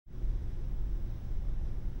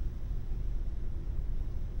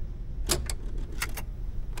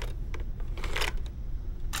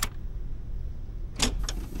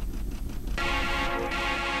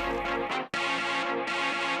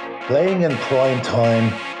Playing in prime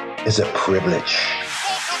time is a privilege.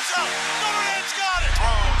 Ball comes out. Notre Dame's got it.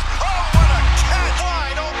 Oh, what a cat.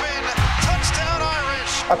 Wide open. Touchdown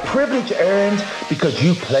Irish. A privilege earned because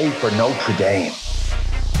you play for Notre Dame.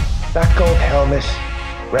 That gold helmet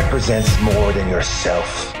represents more than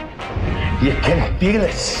yourself. You can feel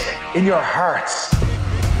it in your hearts.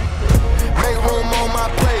 Make room on my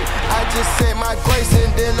plate. I just said my grace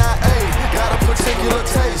and then I ate. Got a particular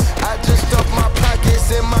taste. I just stuffed my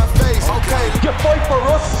pockets in my face. Okay. You fight for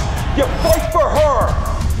us, you fight for her.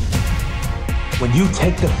 When you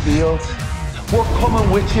take the field, we're coming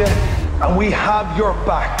with you and we have your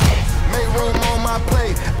back. Make room on my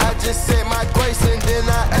plate. I just said my grace and then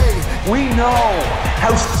I ate. We know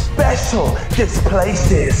how special this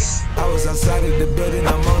place is. I was outside of the building.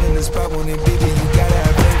 I'm on in the spot when it big and you gotta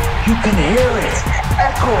have faith. You can hear it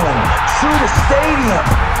echoing through the stadium.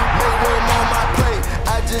 Make room on my plate.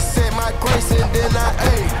 I just said my grace and then I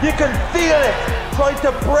ate. You can feel it trying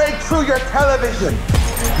to break through your television.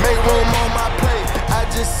 Make room on my plate. I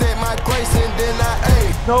just said my grace and then I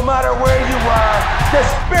ate. No matter where you are, the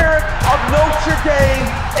spirit of Notre Dame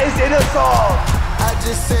is in us all. I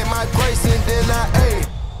just said my grace and then I ate.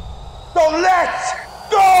 So let's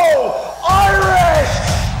go, Irish!